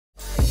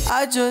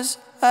I just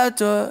had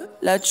to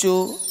let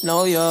you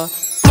know you're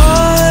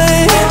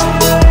mine.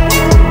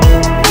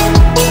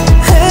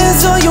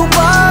 Hands on your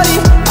body,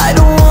 I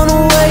don't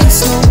wanna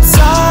waste no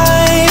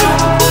time.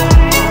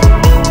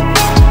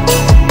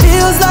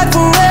 Feels like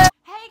forever.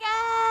 Hey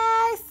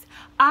guys,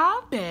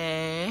 I'm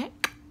back.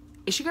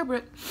 It's your girl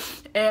Brooke,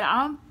 and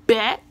I'm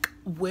back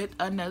with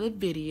another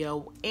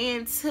video.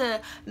 And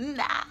tonight,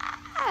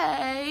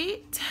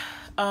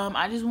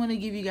 I just want to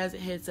give you guys a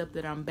heads up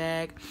that I'm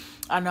back.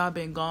 I know I've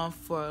been gone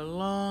for a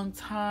long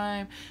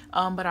time,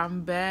 but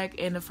I'm back.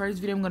 And the first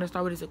video I'm gonna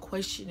start with is a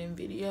question and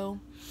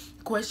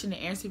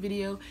answer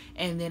video,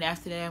 and then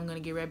after that I'm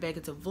gonna get right back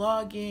into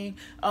vlogging.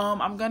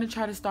 I'm gonna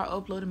try to start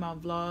uploading my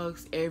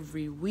vlogs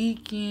every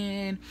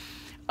weekend,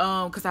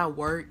 because I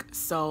work,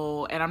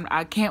 so, and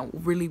I can't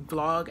really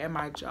vlog at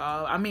my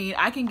job. I mean,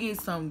 I can get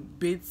some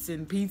bits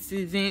and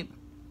pieces in,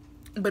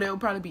 but it'll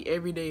probably be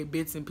everyday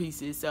bits and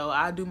pieces, so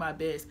I do my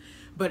best.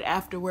 But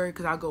after work,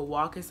 because I go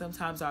walking,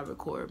 sometimes I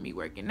record me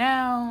working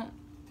out,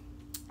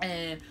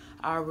 and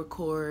I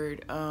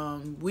record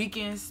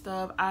weekend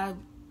stuff. I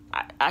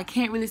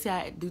can't really say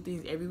I do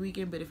things every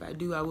weekend, but if I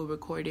do, I will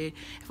record it.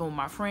 If I'm with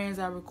my friends,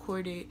 I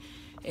record it.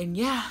 And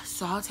yeah,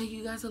 so I'll take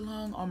you guys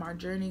along on my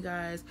journey,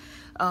 guys.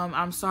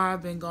 I'm sorry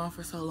I've been gone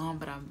for so long,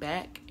 but I'm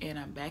back, and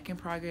I'm back in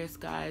progress,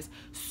 guys.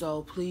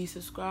 So please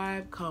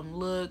subscribe, come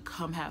look,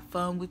 come have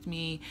fun with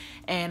me.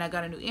 And I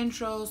got a new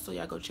intro, so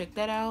y'all go check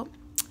that out.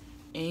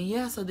 And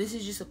yeah, so this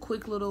is just a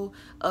quick little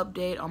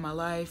update on my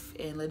life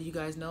and letting you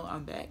guys know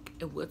I'm back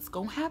and what's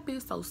gonna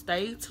happen. So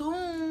stay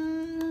tuned.